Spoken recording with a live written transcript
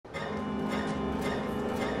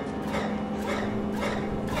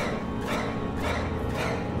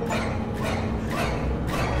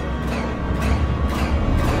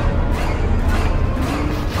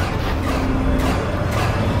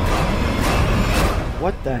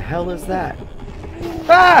What the hell is that?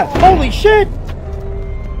 Ah! Holy shit!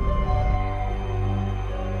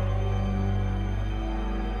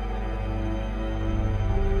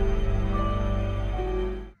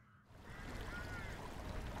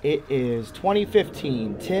 It is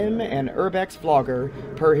 2015. Tim, an Urbex vlogger,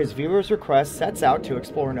 per his viewer's request, sets out to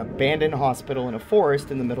explore an abandoned hospital in a forest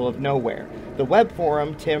in the middle of nowhere. The web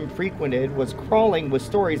forum Tim frequented was crawling with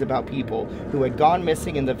stories about people who had gone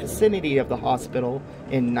missing in the vicinity of the hospital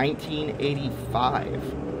in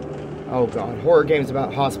 1985. Oh god, horror games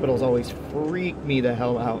about hospitals always freak me the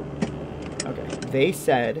hell out. Okay, they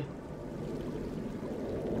said...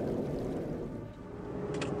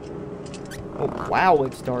 Oh, wow,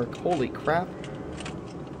 it's dark. Holy crap.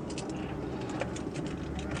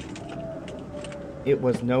 It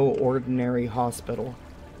was no ordinary hospital.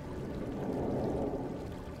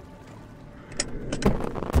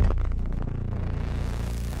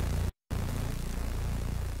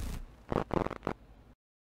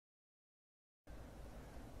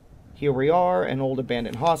 Here we are, an old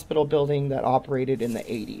abandoned hospital building that operated in the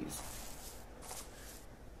 80s.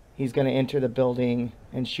 He's going to enter the building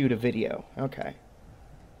and shoot a video. Okay.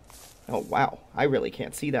 Oh, wow. I really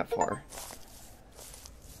can't see that far.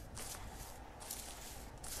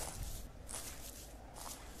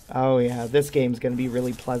 Oh, yeah. This game's going to be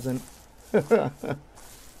really pleasant. Wow,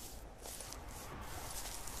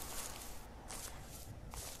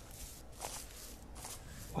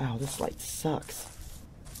 this light sucks.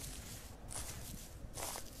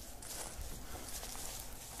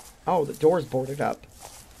 Oh, the door's boarded up.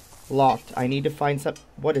 Locked. I need to find some...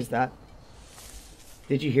 What is that?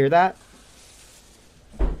 Did you hear that?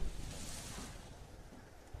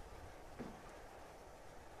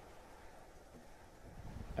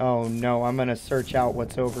 Oh no, I'm gonna search out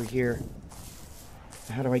what's over here.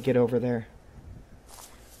 How do I get over there?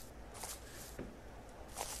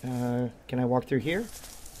 Can I walk through here?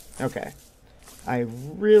 Okay. I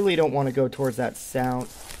really don't want to go towards that sound,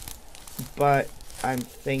 but I'm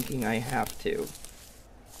thinking I have to.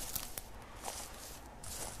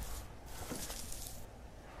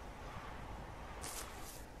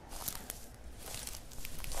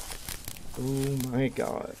 Oh my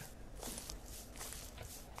god.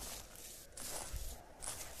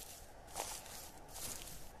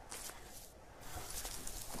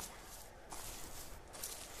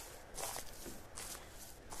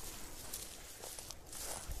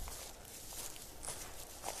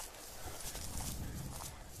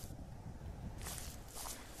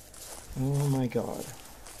 Oh my god.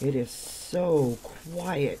 It is so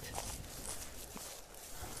quiet.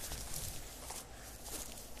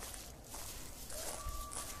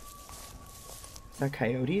 Is that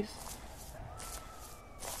coyotes?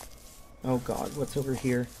 Oh god, what's over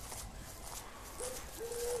here?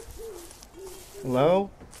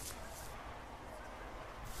 Hello?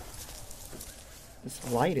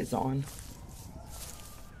 This light is on.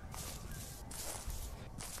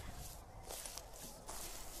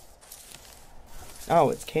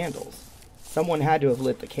 Oh, it's candles. Someone had to have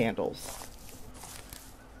lit the candles.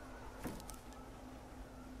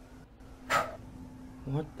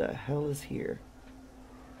 What the hell is here?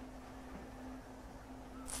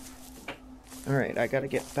 Alright, I gotta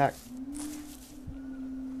get back.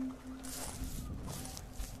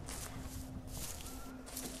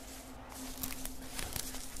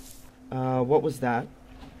 What was that?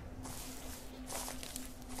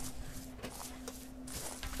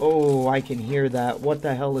 Oh, I can hear that. What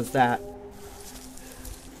the hell is that?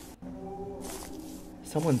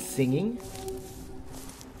 Someone singing?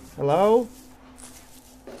 Hello?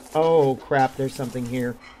 Oh, crap, there's something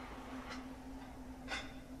here.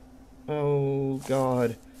 Oh,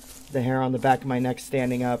 God. The hair on the back of my neck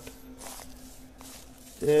standing up.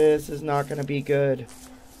 This is not going to be good.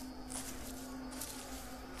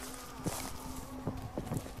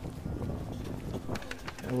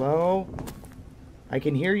 Hello? I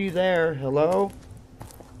can hear you there. Hello?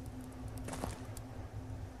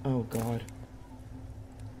 Oh, God.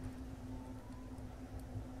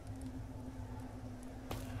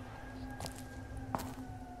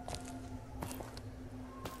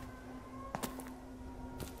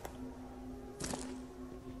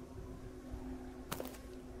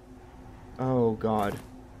 Oh, God.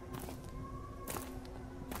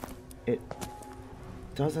 It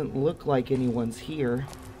doesn't look like anyone's here.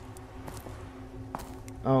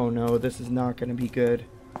 Oh no, this is not going to be good.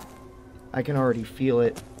 I can already feel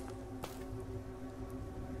it.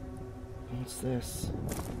 What's this?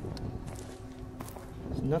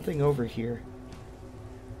 There's nothing over here.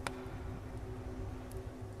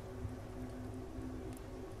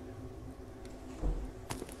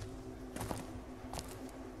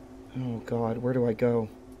 Oh god, where do I go?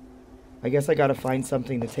 I guess I gotta find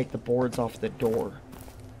something to take the boards off the door.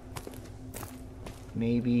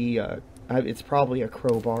 Maybe, it's probably a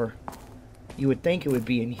crowbar. You would think it would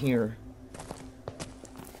be in here.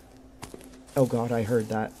 Oh god, I heard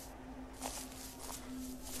that.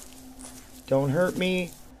 Don't hurt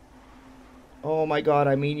me. Oh my god,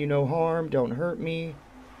 I mean you no harm. Don't hurt me.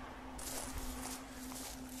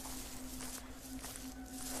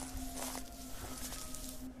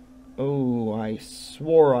 Oh, I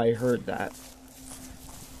swore I heard that.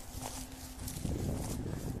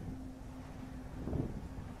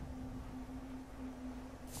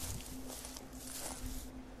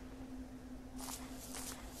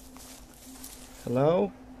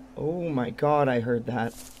 Hello? Oh my god, I heard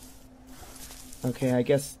that. Okay, I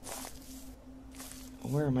guess...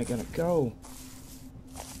 Where am I gonna go?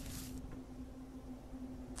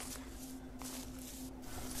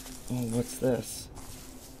 Oh, what's this?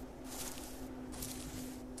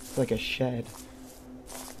 It's like a shed.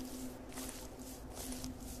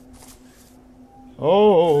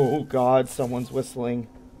 Oh god, someone's whistling.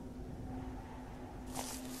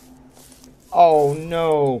 Oh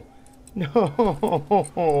no!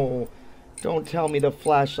 No! Don't tell me the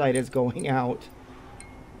flashlight is going out.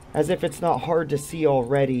 As if it's not hard to see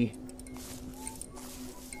already.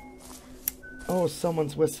 Oh,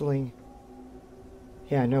 someone's whistling.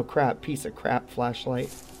 Yeah, no crap. Piece of crap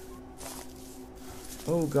flashlight.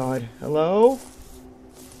 Oh god. Hello?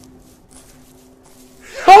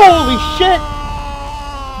 Holy shit!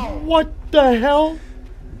 What the hell?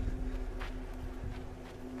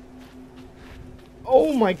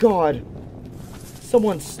 Oh my god.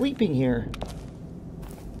 Someone's sleeping here.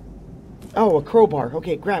 Oh, a crowbar.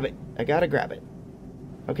 Okay, grab it. I gotta grab it.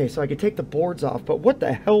 Okay, so I could take the boards off, but what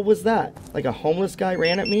the hell was that? Like a homeless guy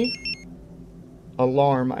ran at me?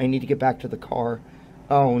 Alarm. I need to get back to the car.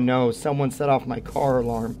 Oh no, someone set off my car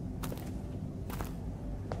alarm.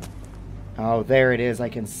 Oh, there it is. I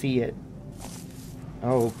can see it.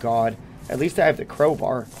 Oh god. At least I have the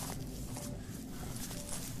crowbar.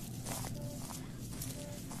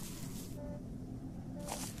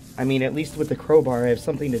 I mean, at least with the crowbar, I have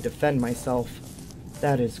something to defend myself.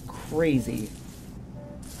 That is crazy.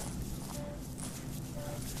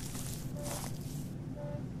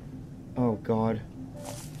 Oh, God.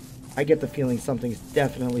 I get the feeling something's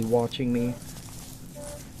definitely watching me.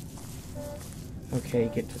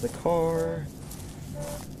 Okay, get to the car.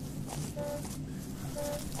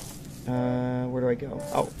 Where do I go?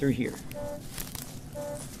 Oh, through here.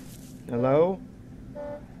 Hello?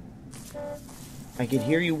 I can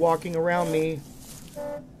hear you walking around me.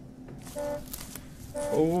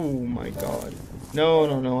 Oh my god. No,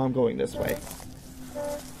 no, no, I'm going this way.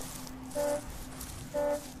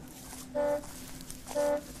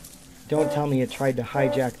 Don't tell me it tried to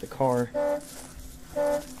hijack the car.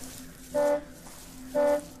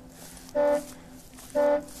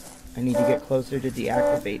 I need to get closer to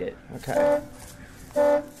deactivate it. Okay.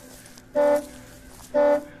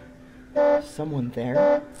 Someone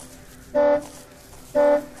there?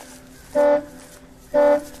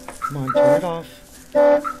 Come on, turn it off.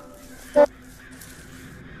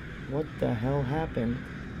 What the hell happened?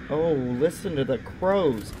 Oh, listen to the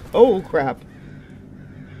crows. Oh, crap.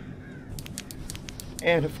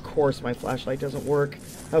 And of course my flashlight doesn't work.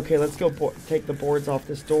 Okay, let's go take the boards off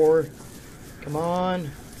this door. Come on.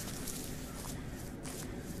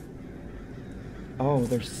 Oh,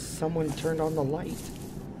 there's someone turned on the light.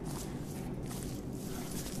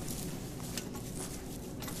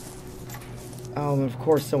 Oh, and of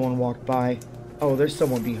course someone walked by. Oh, there's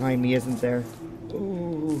someone behind me, isn't there?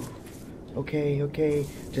 Ooh. Okay, okay.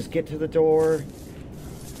 Just get to the door.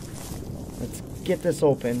 Let's get this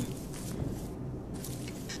open.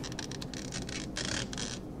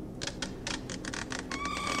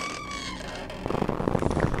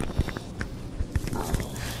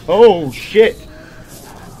 Oh, shit!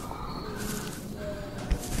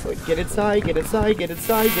 Wait, get inside, get inside, get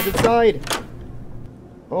inside, get inside!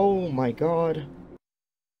 Oh my god.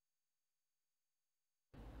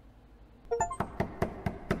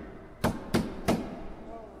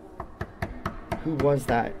 Who was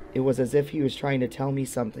that? It was as if he was trying to tell me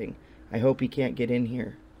something. I hope he can't get in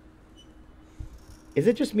here. Is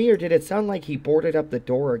it just me, or did it sound like he boarded up the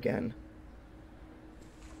door again?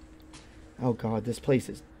 Oh god, this place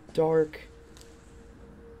is dark.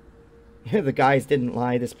 The guys didn't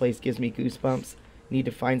lie. This place gives me goosebumps. Need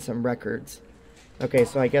to find some records. Okay,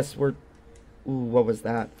 so I guess we're... Ooh, what was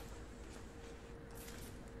that?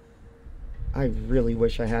 I really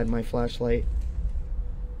wish I had my flashlight.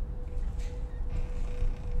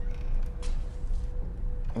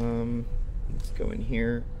 Let's go in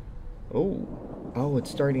here. Oh. Oh,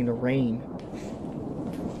 it's starting to rain.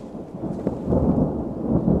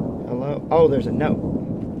 Hello? Oh, there's a note.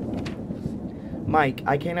 Mike,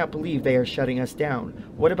 I cannot believe they are shutting us down.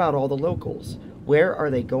 What about all the locals? Where are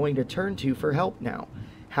they going to turn to for help now?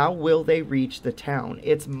 How will they reach the town?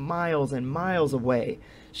 It's miles and miles away.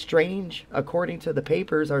 Strange, according to the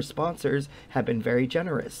papers, our sponsors have been very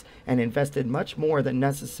generous and invested much more than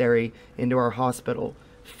necessary into our hospital.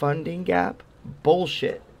 Funding gap?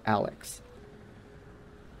 Bullshit, Alex.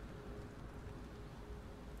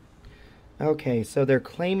 Okay, so they're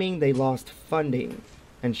claiming they lost funding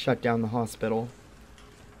and shut down the hospital.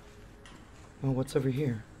 Oh, what's over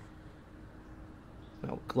here?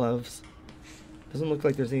 Oh, gloves. Doesn't look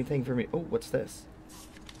like there's anything for me. Oh, what's this?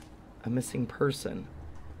 A missing person.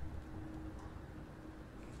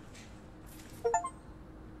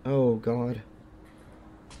 Oh, God.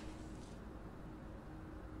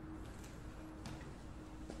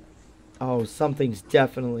 Oh, something's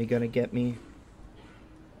definitely gonna get me.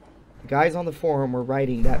 The guys on the forum were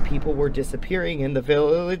writing that people were disappearing in the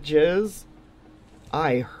villages.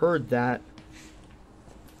 I heard that.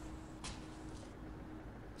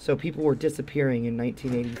 So people were disappearing in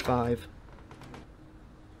 1985.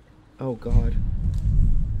 Oh, God.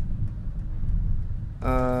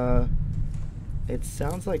 It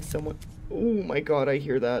sounds like someone... Oh, my God, I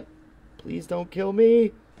hear that. Please don't kill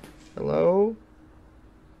me. Hello?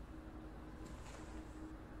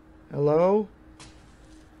 Hello?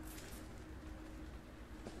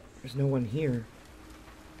 There's no one here.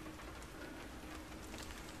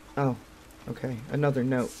 Oh, okay. Another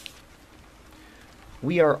note.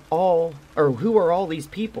 We are all, or who are all these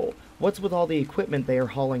people? What's with all the equipment they are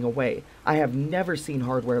hauling away? I have never seen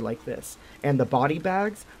hardware like this. And the body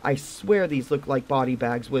bags? I swear these look like body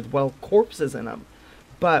bags with, well, corpses in them.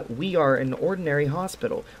 But we are an ordinary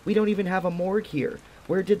hospital. We don't even have a morgue here.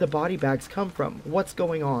 Where did the body bags come from? What's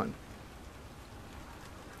going on?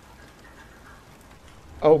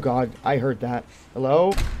 Oh, God, I heard that.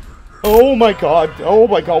 Hello? Oh, my God. Oh,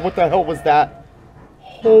 my God, what the hell was that?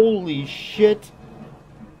 Holy shit.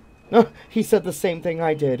 He said the same thing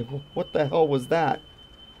I did. What the hell was that?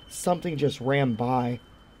 Something just ran by.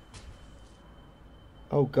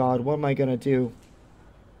 Oh, God, what am I gonna do?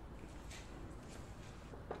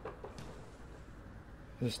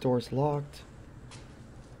 This door's locked.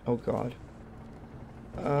 Oh, God.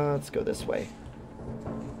 Let's go this way.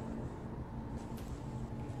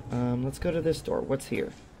 Let's go to this door. What's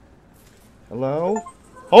here? Hello?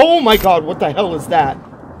 Oh, my God, what the hell is that?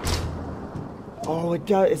 Oh, it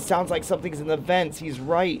does. It sounds like something's in the vents. He's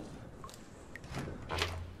right.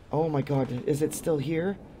 Oh my God. Is it still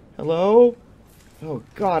here? Hello? Oh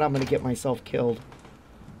God, I'm gonna get myself killed.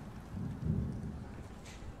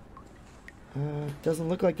 Doesn't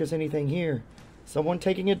look like there's anything here. Someone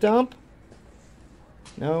taking a dump?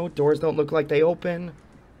 No, doors don't look like they open.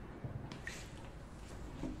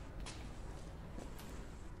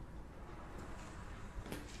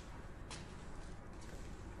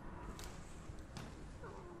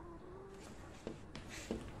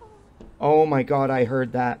 Oh my God, I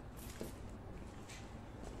heard that.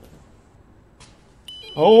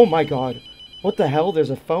 Oh my God. What the hell?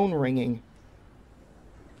 There's a phone ringing.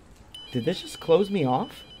 Did this just close me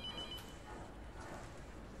off?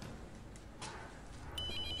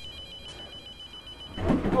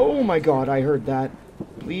 Oh my God, I heard that.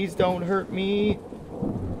 Please don't hurt me.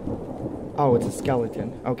 Oh, it's a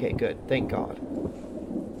skeleton. Okay, good. Thank God.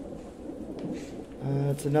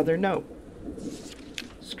 It's another note.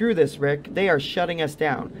 Screw this, Rick. They are shutting us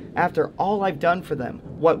down. After all I've done for them,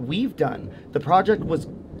 what we've done, the project was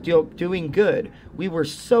doing good. We were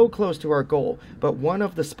so close to our goal, but one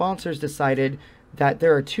of the sponsors decided that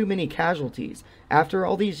there are too many casualties. After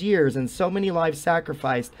all these years and so many lives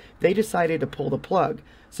sacrificed, they decided to pull the plug,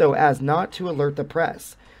 so as not to alert the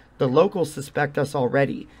press. The locals suspect us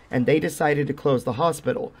already, and they decided to close the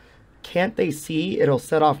hospital. Can't they see it'll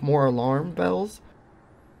set off more alarm bells?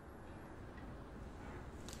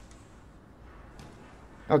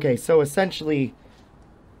 Okay, so essentially,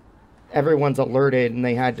 everyone's alerted and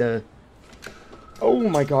they had to... Oh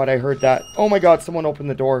my God, I heard that. Oh my God, someone opened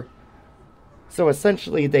the door. So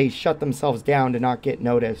essentially, they shut themselves down to not get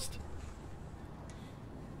noticed.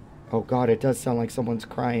 Oh God, it does sound like someone's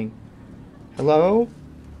crying. Hello?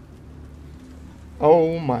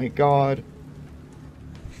 Oh my God.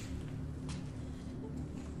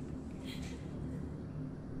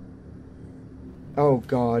 Oh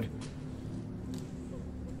God.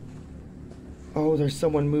 Oh, there's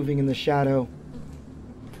someone moving in the shadow.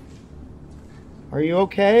 Are you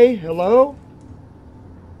okay? Hello?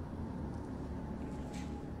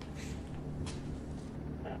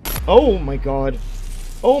 Oh my god.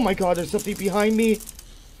 Oh my god, there's something behind me.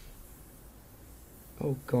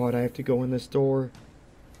 Oh god, I have to go in this door.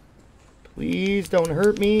 Please don't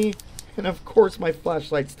hurt me. And of course my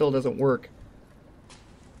flashlight still doesn't work.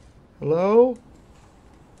 Hello?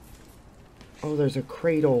 Oh, there's a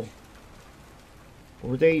cradle.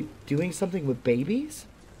 Were they doing something with babies?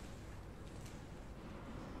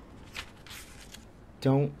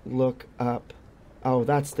 Don't look up. Oh,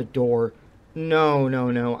 that's the door. No,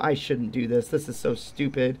 no, no. I shouldn't do this. This is so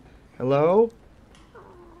stupid. Hello?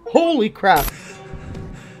 Holy crap!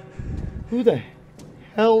 Who the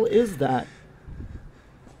hell is that?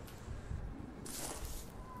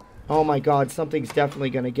 Oh my god, something's definitely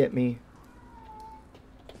gonna get me.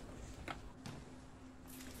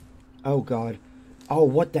 Oh god. Oh,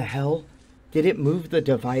 what the hell? Did it move the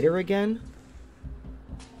divider again?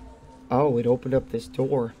 Oh, it opened up this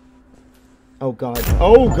door. Oh god.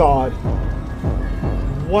 Oh god!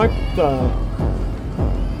 What the...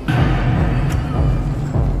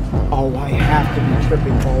 Oh, I have to be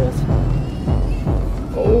tripping balls.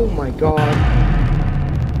 Oh my god.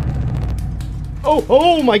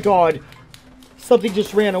 Oh my god! Something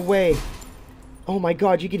just ran away. Oh my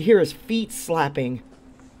god, you could hear his feet slapping.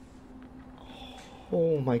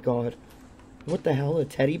 Oh my god. What the hell, a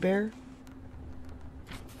teddy bear?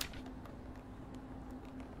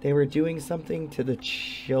 They were doing something to the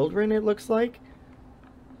children, it looks like.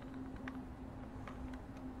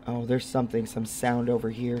 Oh, there's something, some sound over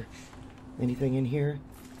here. Anything in here?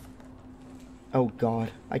 Oh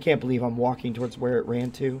god, I can't believe I'm walking towards where it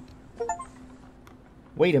ran to.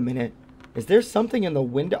 Wait a minute. Is there something in the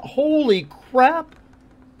window? Holy crap!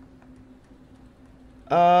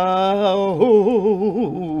 Oh.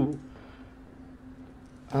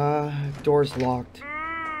 Door's locked.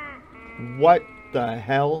 What the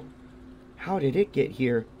hell? How did it get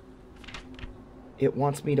here? It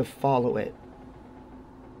wants me to follow it.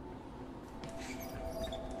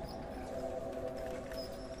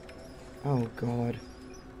 Oh god.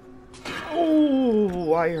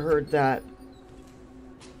 Oh, I heard that.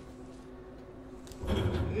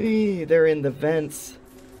 They're in the vents.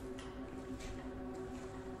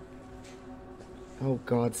 Oh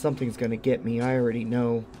god, something's gonna get me, I already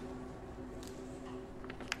know.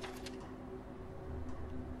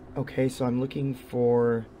 Okay, so I'm looking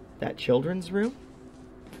for that children's room?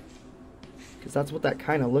 Because that's what that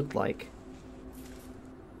kind of looked like.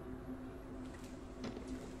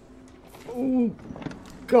 Oh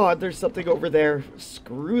god, there's something over there.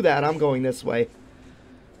 Screw that, I'm going this way.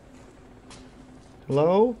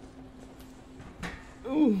 Hello?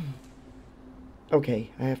 Ooh.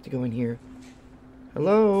 Okay, I have to go in here.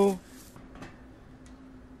 Hello?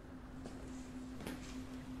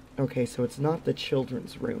 Okay, so it's not the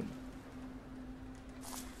children's room.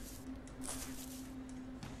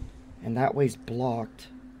 And that way's blocked.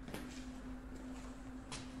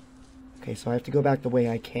 Okay, so I have to go back the way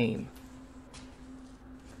I came.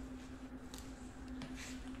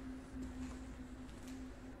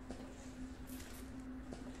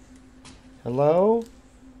 Hello?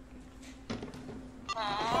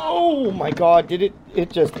 Oh my god, did it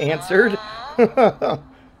just answered?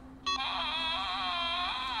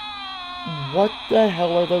 What the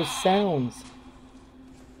hell are those sounds?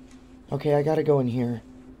 Okay, I gotta go in here.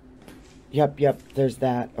 Yep, there's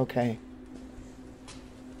that. Okay.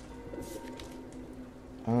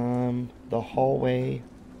 The hallway.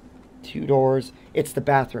 2 doors. It's the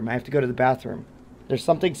bathroom. I have to go to the bathroom. There's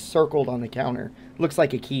something circled on the counter. Looks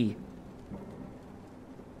like a key.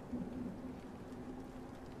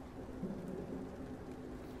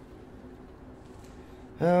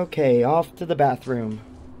 Okay, off to the bathroom.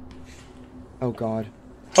 Oh god.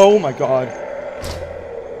 Oh my god.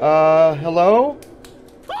 Hello?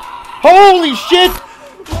 Holy shit!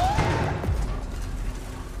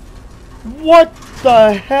 What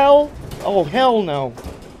the hell? Oh, hell no.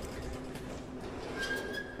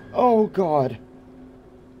 Oh god.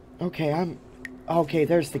 Okay, okay,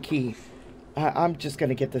 there's the key. I'm just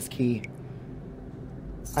gonna get this key.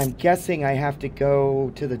 I'm guessing I have to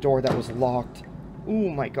go to the door that was locked. Oh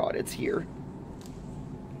my god, it's here.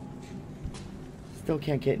 Still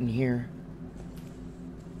can't get in here.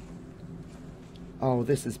 Oh,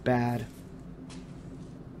 this is bad.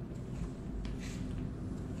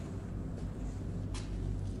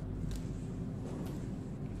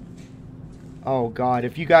 Oh god,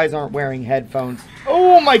 if you guys aren't wearing headphones.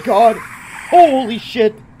 Oh my god! Holy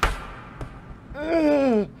shit!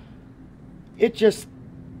 Ugh. It just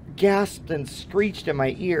gasped and screeched in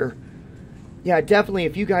my ear. Yeah, definitely,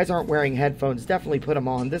 if you guys aren't wearing headphones, definitely put them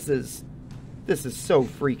on. This is so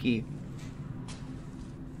freaky.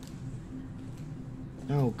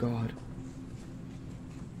 Oh, God.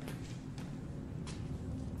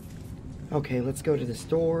 Okay, let's go to this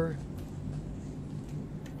door.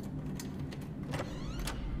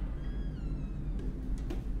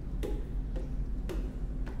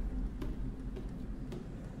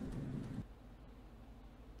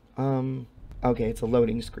 Okay, it's a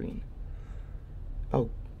loading screen. Oh,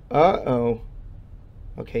 uh-oh.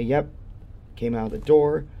 Okay, yep. Came out of the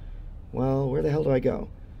door. Well, where the hell do I go?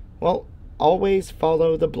 Well, always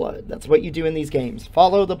follow the blood. That's what you do in these games.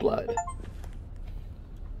 Follow the blood.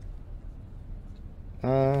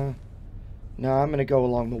 No, I'm gonna go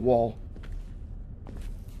along the wall.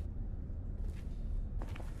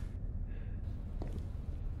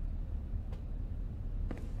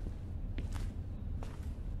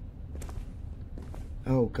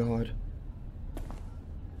 Oh, God.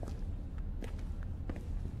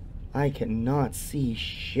 I cannot see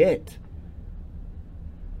shit.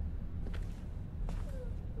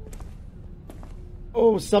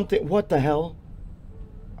 Oh, something. What the hell?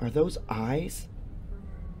 Are those eyes?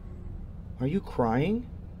 Are you crying?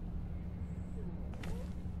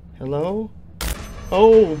 Hello?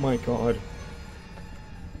 Oh, my God.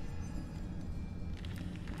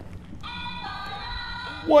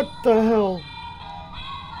 What the hell?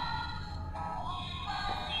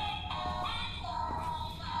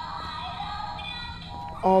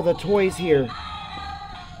 Oh, the toys here.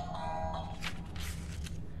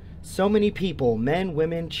 So many people, men,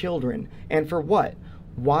 women, children. And for what?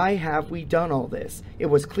 Why have we done all this? It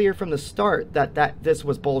was clear from the start that this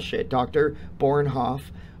was bullshit, Dr. Bornhoff.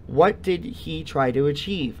 What did he try to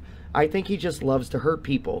achieve? I think he just loves to hurt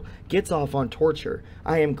people, gets off on torture.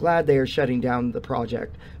 I am glad they are shutting down the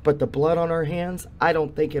project. But the blood on our hands, I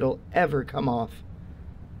don't think it'll ever come off.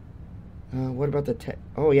 What about the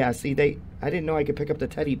oh yeah, see, I didn't know I could pick up the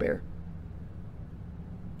teddy bear.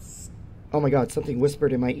 Oh my God, something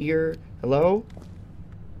whispered in my ear. Hello?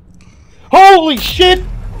 Holy shit!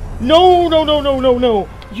 No, no, no, no, no, no!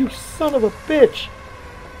 You son of a bitch!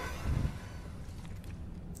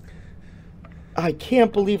 I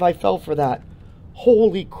can't believe I fell for that.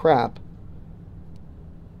 Holy crap.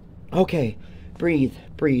 Okay, breathe,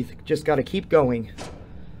 breathe. Just gotta keep going.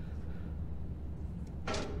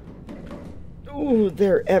 Ooh,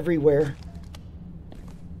 they're everywhere.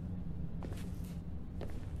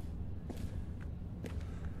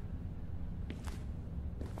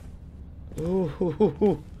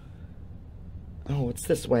 Ooh. Oh, it's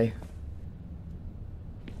this way.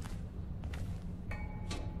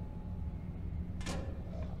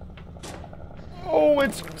 Oh,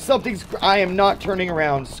 it's something's. I am not turning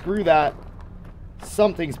around. Screw that.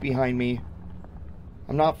 Something's behind me.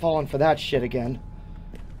 I'm not falling for that shit again.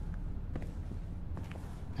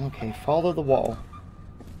 Okay, follow the wall.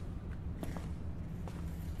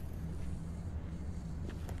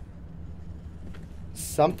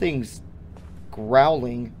 Something's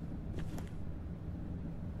growling.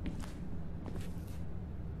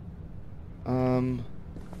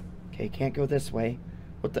 Okay, can't go this way.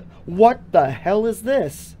 What the hell is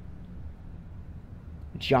this?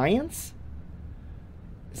 Giants?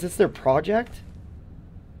 Is this their project?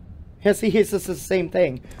 Yeah, see, it's just the same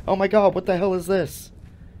thing. Oh my God, what the hell is this?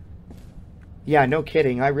 Yeah, no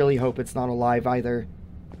kidding. I really hope it's not alive either.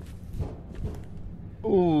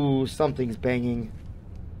 Ooh, something's banging.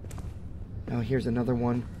 Oh, here's another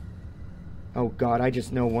one. Oh God, I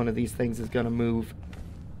just know one of these things is gonna move.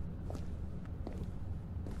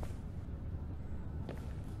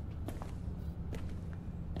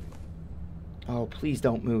 Oh, please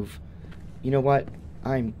don't move. You know what?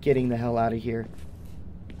 I'm getting the hell out of here.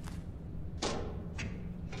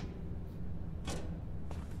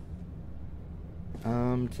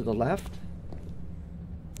 To the left.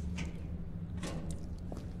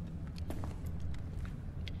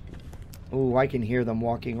 Oh, I can hear them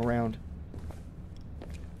walking around.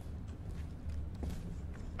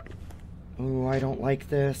 Oh, I don't like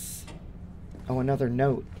this. Oh, another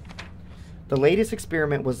note. The latest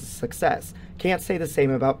experiment was a success. Can't say the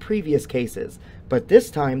same about previous cases, but this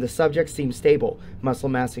time the subject seems stable. Muscle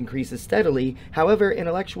mass increases steadily, however,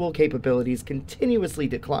 intellectual capabilities continuously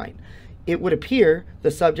decline. It would appear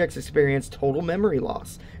the subjects experience total memory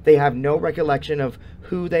loss. They have no recollection of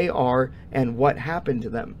who they are and what happened to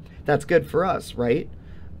them. That's good for us, right?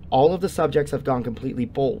 All of the subjects have gone completely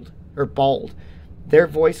bald. Their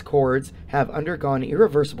voice cords have undergone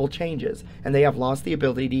irreversible changes, and they have lost the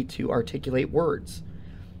ability to articulate words.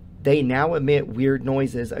 They now emit weird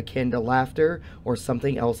noises akin to laughter or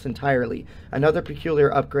something else entirely. Another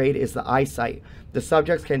peculiar upgrade is the eyesight. The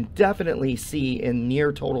subjects can definitely see in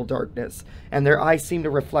near total darkness, and their eyes seem to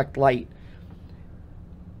reflect light.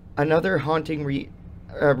 Another haunting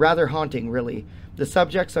rather haunting, really. The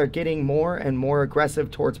subjects are getting more and more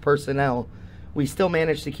aggressive towards personnel. We still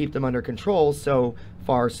manage to keep them under control, so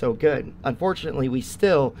far so good. Unfortunately, we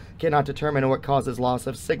still cannot determine what causes loss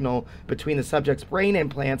of signal between the subject's brain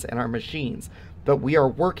implants and our machines, but we are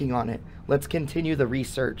working on it. Let's continue the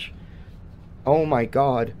research. Oh my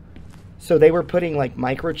god. So they were putting like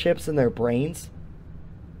microchips in their brains?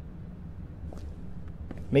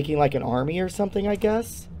 Making like an army or something, I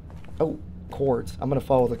guess? Oh, cords. I'm gonna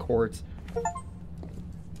follow the cords.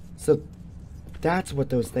 So that's what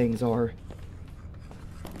those things are.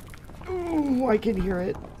 Ooh, I can hear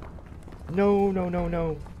it. No, no, no,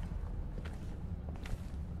 no.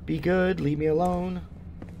 Be good, leave me alone.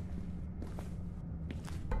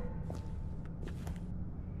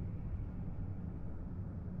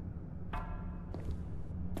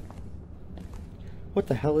 What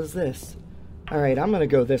the hell is this? Alright, I'm gonna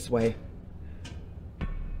go this way.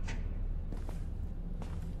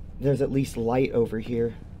 There's at least light over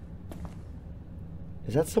here.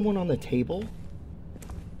 Is that someone on the table?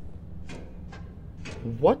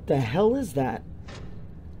 What the hell is that?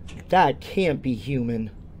 That can't be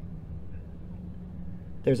human.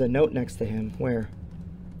 There's a note next to him. Where?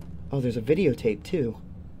 Oh, there's a videotape too.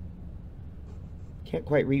 Can't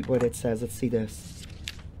quite read what it says. Let's see this.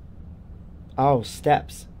 Oh,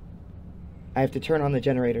 steps. I have to turn on the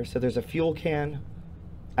generator. So there's a fuel can.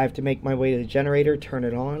 I have to make my way to the generator, turn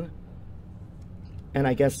it on. And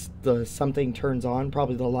I guess something turns on,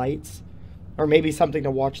 probably the lights. Or maybe something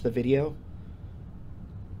to watch the video.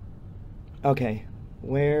 Okay.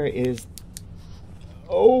 Where is...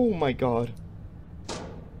 Oh my god.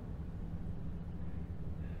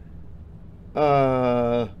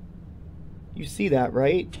 You see that,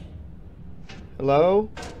 right? Hello?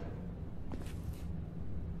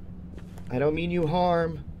 I don't mean you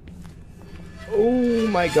harm. Oh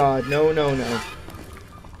my god, no, no, no.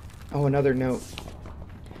 Oh, another note.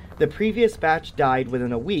 The previous batch died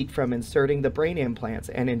within a week from inserting the brain implants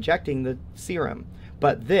and injecting the serum.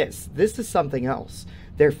 But this is something else.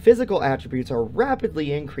 Their physical attributes are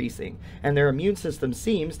rapidly increasing, and their immune system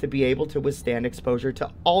seems to be able to withstand exposure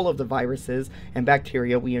to all of the viruses and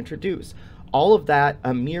bacteria we introduce. All of that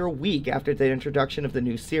a mere week after the introduction of the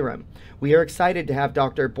new serum. We are excited to have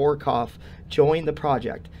Dr. Borkoff join the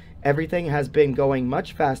project. Everything has been going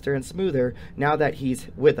much faster and smoother now that he's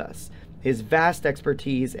with us. His vast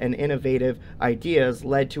expertise and innovative ideas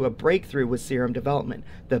led to a breakthrough with serum development,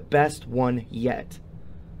 the best one yet.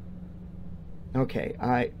 Okay,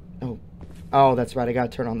 oh, that's right, I gotta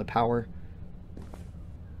turn on the power.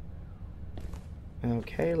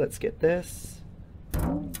 Okay, let's get this.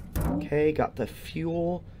 Okay, got the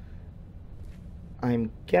fuel.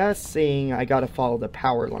 I'm guessing I gotta follow the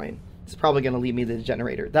power line. It's probably gonna lead me to the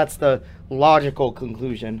generator. That's the logical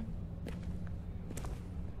conclusion.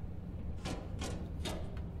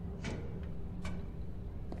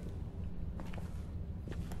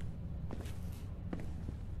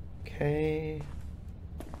 Okay.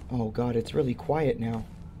 Oh god, it's really quiet now.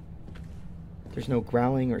 There's no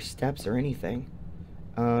growling or steps or anything.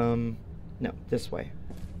 No, this way.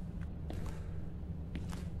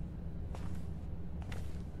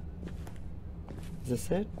 Is this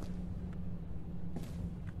it?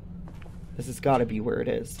 This has got to be where it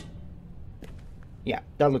is. Yeah,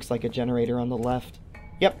 that looks like a generator on the left.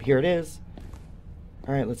 Yep, here it is.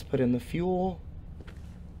 Alright, let's put in the fuel.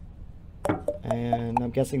 And I'm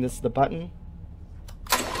guessing this is the button.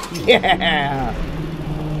 Yeah!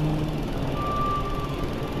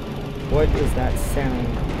 What is that sound?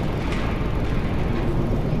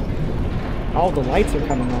 All the lights are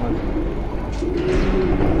coming on.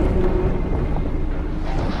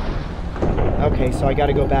 Okay, so I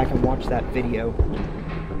gotta go back and watch that video.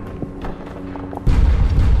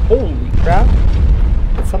 Holy crap!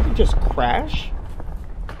 Did something just crash?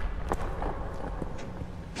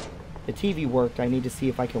 The TV worked. I need to see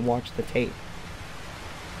if I can watch the tape.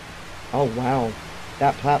 Oh wow.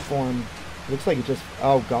 That platform looks like it just...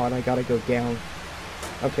 Oh god, I gotta go down.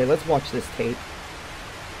 Okay, let's watch this tape.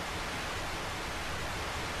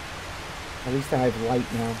 At least I have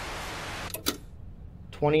light now.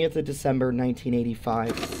 20th of December,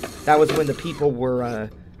 1985. That was when the people were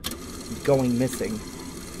going missing.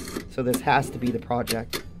 So this has to be the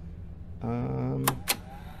project.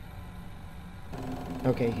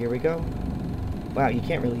 Okay, here we go. Wow, you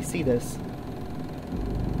can't really see this.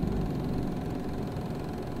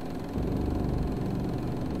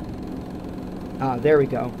 Ah, there we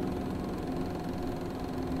go.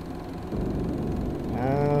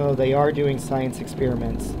 Oh, they are doing science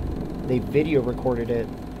experiments. They video recorded it.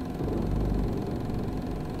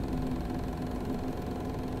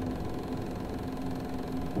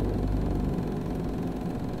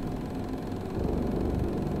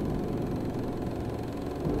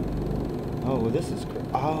 this is...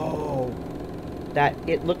 Oh. That...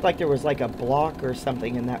 It looked like there was like a block or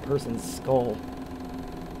something in that person's skull.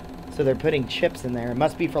 So they're putting chips in there. It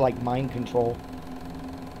must be for like mind control.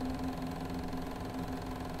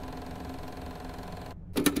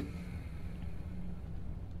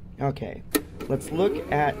 Okay. Let's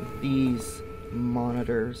look at these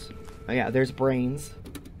monitors. Oh yeah, there's brains.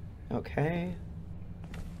 Okay.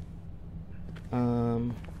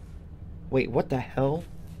 Wait, what the hell?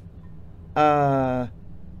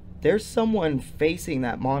 There's someone facing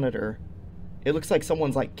that monitor. It looks like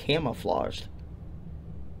someone's like camouflaged.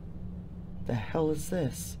 The hell is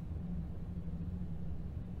this?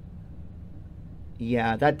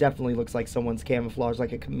 Yeah, that definitely looks like someone's camouflaged,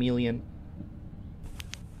 like a chameleon.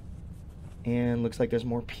 And looks like there's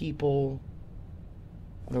more people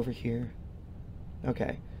over here.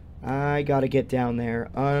 Okay. I gotta get down there,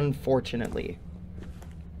 unfortunately.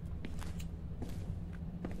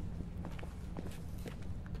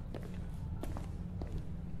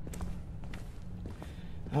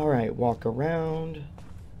 Alright, walk around.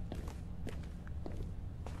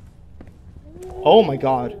 Oh my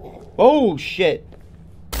god. Oh shit.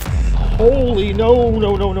 Holy no,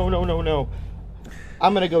 no, no, no, no, no, no.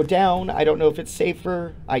 I'm gonna go down. I don't know if it's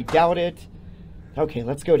safer. I doubt it. Okay,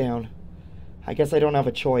 let's go down. I guess I don't have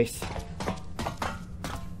a choice.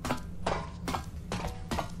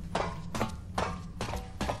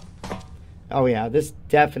 Oh yeah, this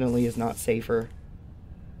definitely is not safer.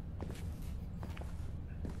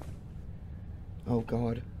 Oh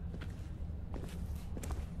god.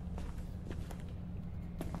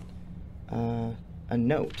 A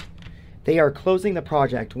note. They are closing the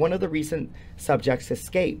project. One of the recent subjects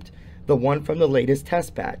escaped. The one from the latest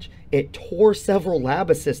test batch. It tore several lab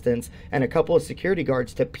assistants and a couple of security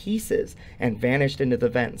guards to pieces and vanished into the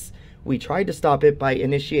vents. We tried to stop it by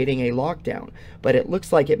initiating a lockdown, but it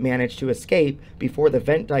looks like it managed to escape before the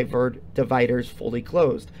vent dividers fully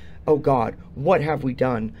closed. Oh god, what have we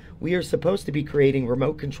done? We are supposed to be creating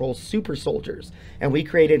remote control super soldiers, and we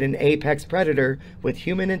created an apex predator with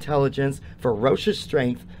human intelligence, ferocious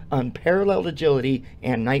strength, unparalleled agility,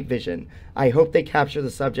 and night vision. I hope they capture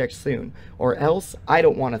the subject soon, or else I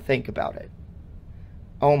don't want to think about it.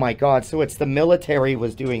 Oh my god, so it's the military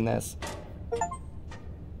was doing this.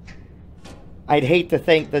 I'd hate to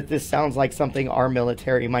think that this sounds like something our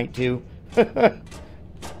military might do.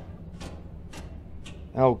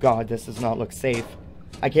 Oh god, this does not look safe.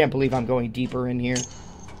 I can't believe I'm going deeper in here.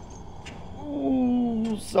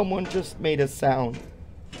 Ooh, someone just made a sound.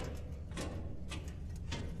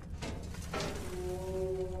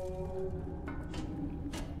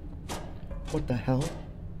 What the hell?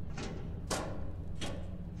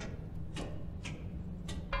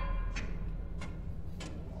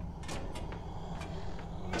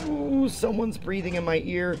 Ooh, someone's breathing in my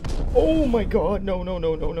ear. Oh my god, no, no,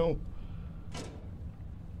 no, no, no.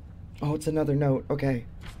 Oh, it's another note. Okay.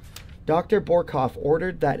 Dr. Borkoff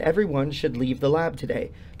ordered that everyone should leave the lab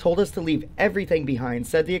today. Told us to leave everything behind,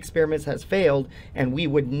 said the experiments has failed, and we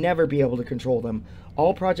would never be able to control them.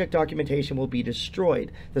 All project documentation will be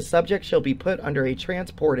destroyed. The subject shall be put under and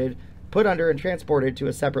transported to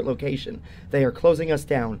a separate location. They are closing us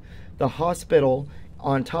down. The hospital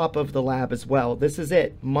on top of the lab as well. This is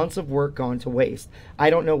it. Months of work gone to waste. I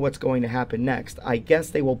don't know what's going to happen next. I guess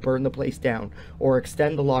they will burn the place down or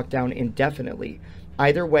extend the lockdown indefinitely.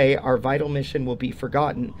 Either way, our vital mission will be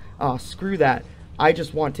forgotten. Ah, screw that. I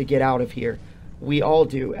just want to get out of here. We all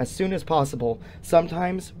do, as soon as possible.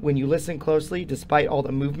 Sometimes, when you listen closely, despite all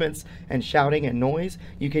the movements and shouting and noise,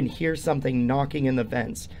 you can hear something knocking in the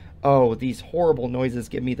vents. Oh, these horrible noises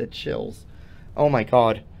give me the chills. Oh my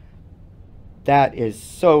god. That is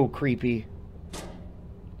so creepy.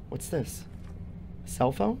 What's this?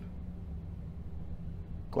 Cell phone?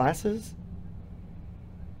 Glasses?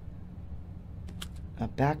 A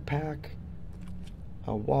backpack?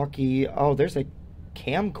 A walkie? Oh, there's a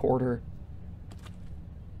camcorder.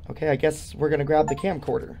 Okay, I guess we're gonna grab the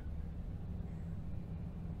camcorder.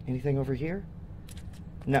 Anything over here?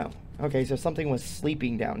 No. Okay, so something was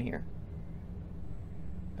sleeping down here.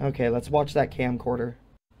 Okay, let's watch that camcorder.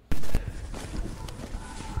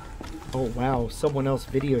 Oh wow, someone else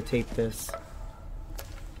videotaped this.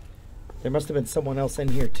 There must have been someone else in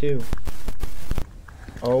here too.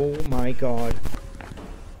 Oh my god.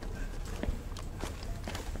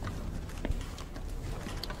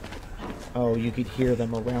 Oh, you could hear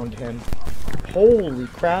them around him. Holy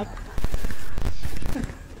crap.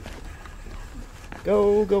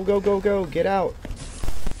 Go, go, go, go, go. Get out.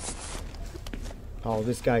 Oh,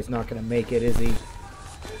 this guy's not gonna make it, is he?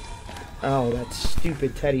 Oh, that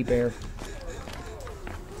stupid teddy bear.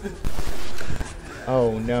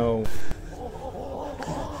 Oh, no.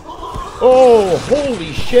 Oh,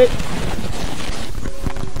 holy shit.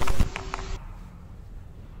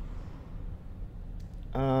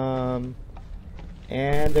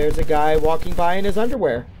 And there's a guy walking by in his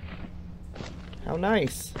underwear. How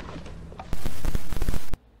nice.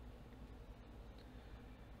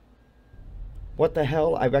 What the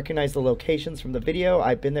hell? I recognize the locations from the video.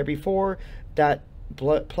 I've been there before. That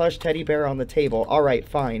plush teddy bear on the table. Alright,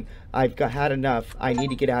 fine. I've had enough. I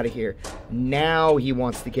need to get out of here. Now he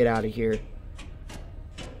wants to get out of here.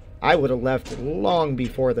 I would have left long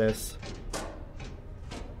before this.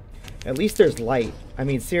 At least there's light. I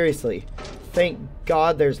mean, seriously. Thank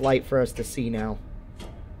God there's light for us to see now.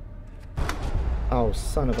 Oh,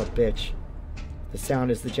 son of a bitch. The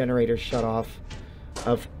sound as the generator shut off.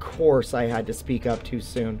 Of course I had to speak up too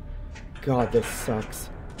soon. God, this sucks.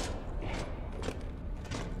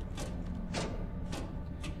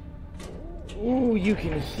 Ooh, you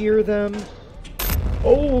can hear them.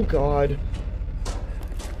 Oh, God.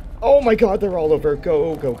 Oh, my God, they're all over.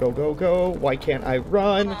 Go, go, go, go, go. Why can't I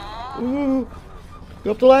run? Ooh. Go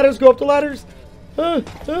up the ladders, go up the ladders.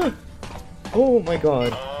 Oh, my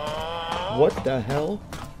God. What the hell?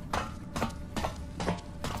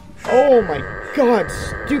 Oh, my God,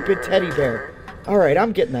 stupid teddy bear. Alright,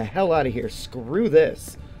 I'm getting the hell out of here. Screw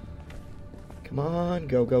this. Come on,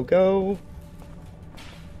 go, go, go.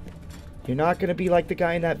 You're not going to be like the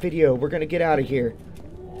guy in that video. We're going to get out of here.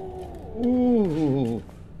 Ooh.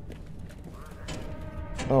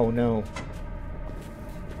 Oh, no.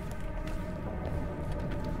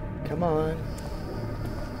 Come on.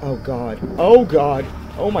 Oh, God. Oh, God.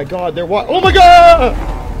 Oh, my God. They're what? Oh, my God!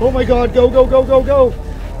 Oh, my God. Go, go, go, go, go.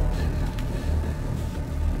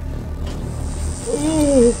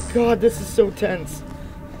 Oh, God. This is so tense.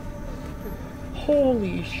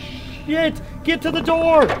 Holy shit. Get to the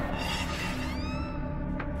door.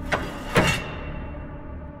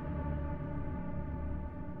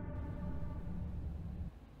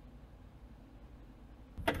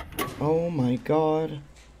 Oh my God.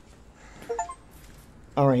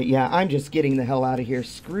 Alright, yeah, I'm just getting the hell out of here.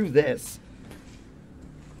 Screw this.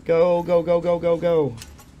 Go, go, go, go, go, go.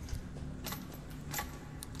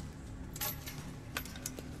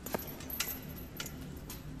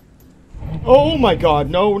 Oh my God,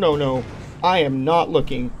 no, no, no. I am not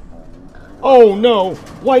looking. Oh no,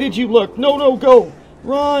 why did you look? No, no, go.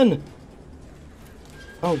 Run.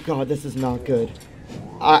 Oh God, this is not good.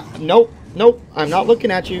 Nope. Nope, I'm not looking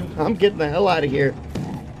at you. I'm getting the hell out of here.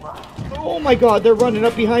 Oh my God, they're running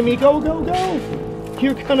up behind me. Go, go, go.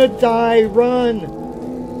 You're gonna die. Run.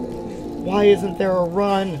 Why isn't there a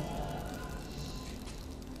run?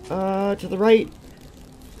 To the right.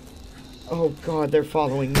 Oh God, they're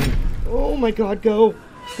following me. Oh my God, go.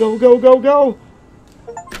 Go, go, go, go.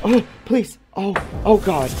 Oh, please. Oh, oh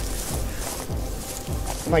God.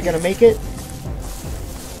 Am I gonna make it?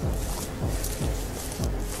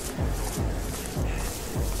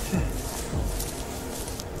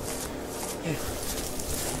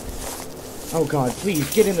 Oh God,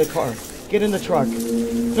 please, get in the car. Get in the truck.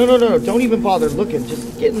 No, no, no, don't even bother looking.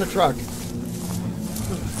 Just get in the truck.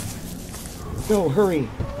 Go, hurry.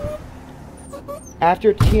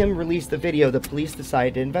 After Kim released the video, the police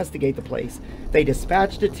decided to investigate the place. They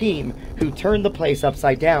dispatched a team who turned the place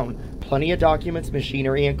upside down. Plenty of documents,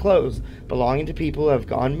 machinery, and clothes belonging to people who have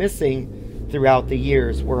gone missing throughout the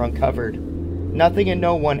years were uncovered. Nothing and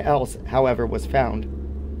no one else, however, was found.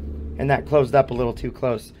 And that closed up a little too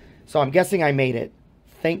close. So I'm guessing I made it.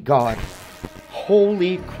 Thank God.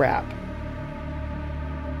 Holy crap.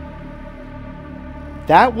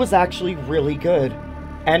 That was actually really good.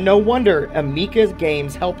 And no wonder Amica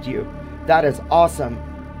Games helped you. That is awesome.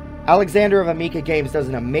 Alexander of Amica Games does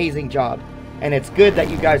an amazing job. And it's good that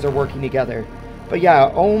you guys are working together. But yeah,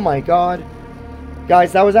 oh my God.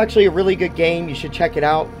 Guys, that was actually a really good game. You should check it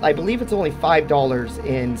out. I believe it's only $5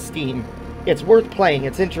 in Steam. It's worth playing.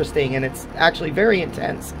 It's interesting. And it's actually very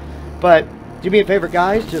intense. But do me a favor,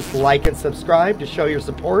 guys, just like and subscribe to show your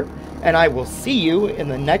support, and I will see you in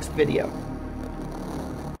the next video.